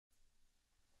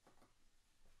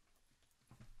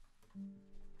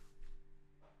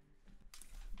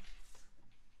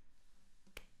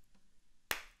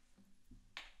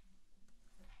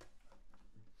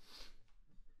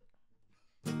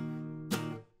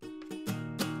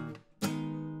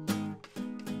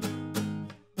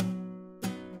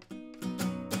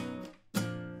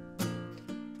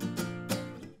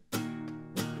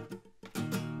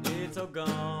friends are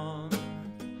gone,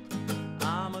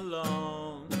 I'm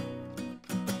alone,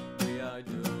 we are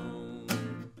doomed.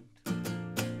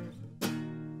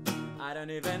 I don't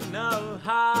even know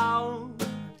how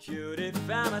to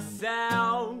defend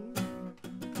myself.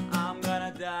 I'm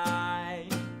gonna die.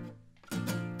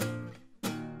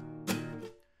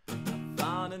 I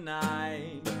found a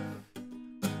knife,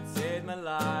 saved my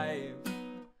life,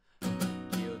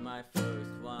 killed my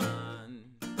first one.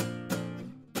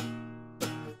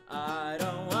 I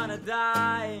don't wanna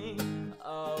die,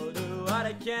 I'll do what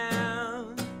I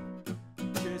can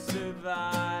to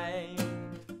survive.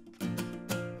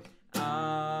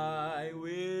 I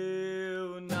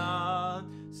will not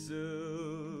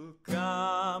succumb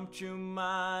to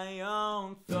my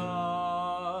own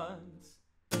thoughts.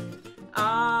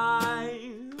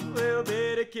 I will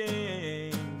be the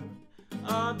king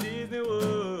of this new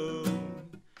world.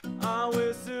 I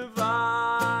will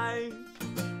survive.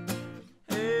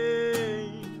 Hey,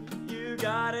 you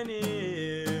gotta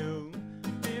kneel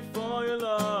before your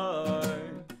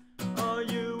Lord, or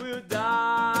you will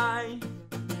die.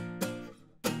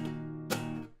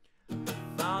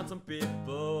 Found some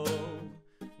people,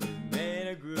 we made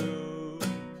a group,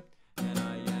 and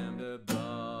I am the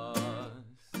boss.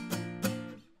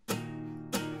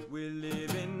 We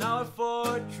live in our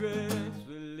fortress,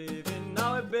 we live in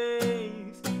our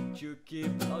base, to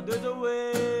keep others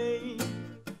away.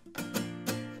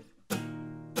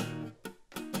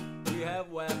 We have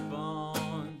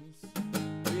weapons,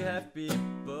 we have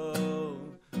people,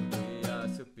 we are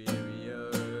superior.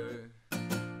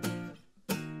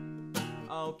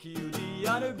 I'll kill the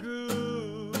other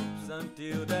groups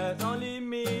until there's only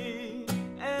me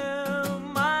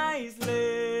and my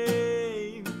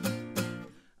slave.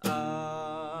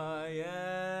 I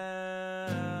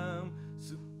am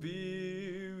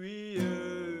superior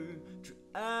to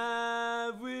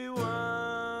everyone.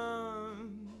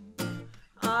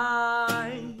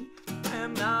 I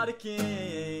am now the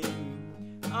king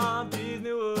of this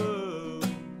new world.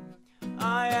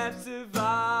 I have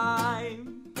survived.